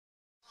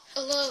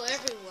Hello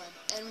everyone,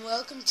 and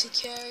welcome to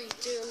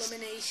Character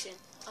Elimination.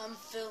 I'm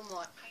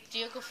Fillmore.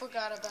 Diego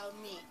forgot about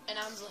me, and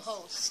I'm the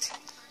host.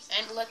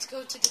 And let's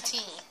go to the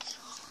team.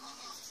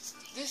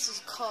 This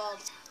is called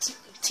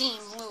Team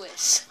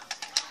Lewis.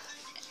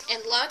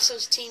 And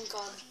Lotso's team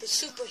called the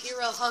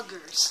Superhero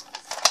Huggers.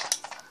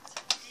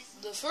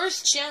 The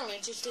first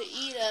challenge is to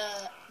eat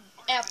an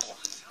apple.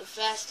 The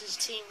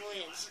fastest team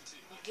wins.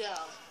 Go.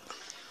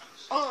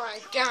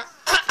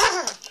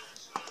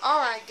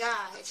 Alright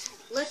guys,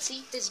 let's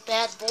eat this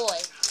bad boy.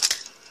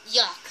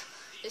 Yuck,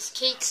 this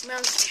cake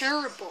smells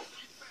terrible.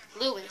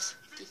 Lewis,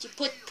 did you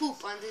put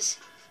poop on this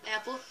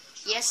apple?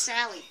 Yes,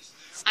 Sally,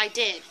 I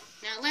did.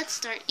 Now let's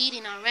start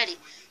eating already.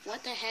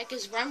 What the heck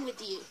is wrong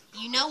with you?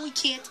 You know we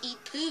can't eat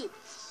poop.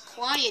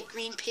 Quiet,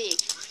 green pig.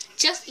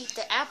 Just eat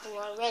the apple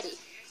already.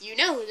 You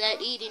know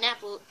that eating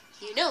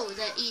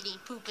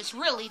poop is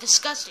really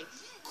disgusting.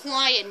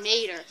 Quiet,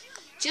 Mater.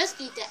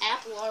 Just eat the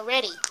apple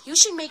already. You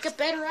should make a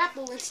better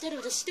apple instead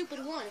of the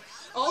stupid one.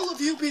 All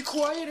of you be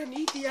quiet and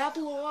eat the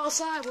apple or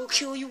else I will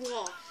kill you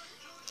all.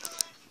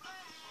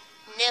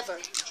 Never.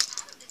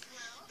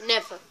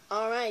 Never.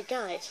 Alright,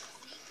 guys.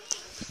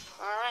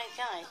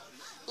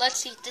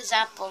 Let's eat this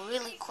apple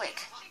really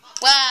quick.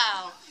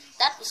 Wow,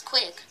 that was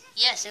quick.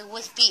 Yes, it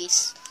was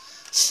beast.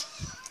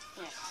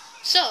 Yeah.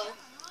 So,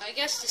 I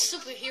guess the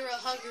superhero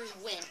huggers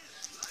win.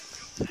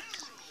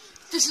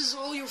 This is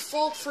all your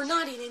fault for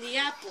not eating the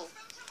apple.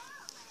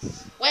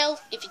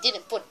 Well, if you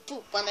didn't put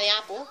poop on the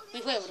apple,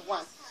 we would have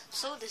won.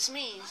 So this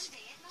means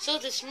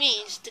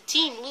the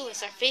Team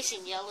Lewis are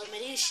facing the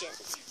elimination.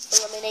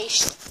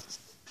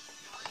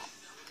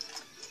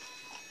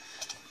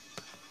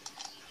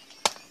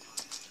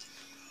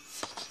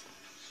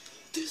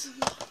 This is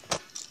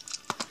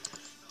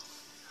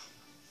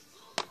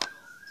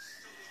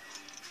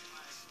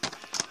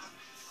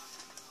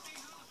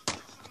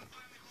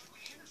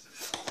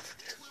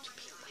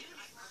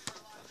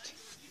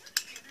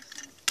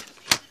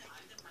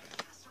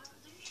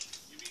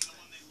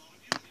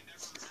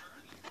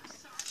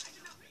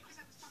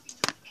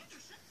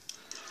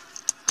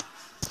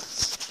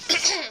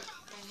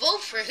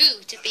vote for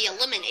who to be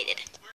eliminated.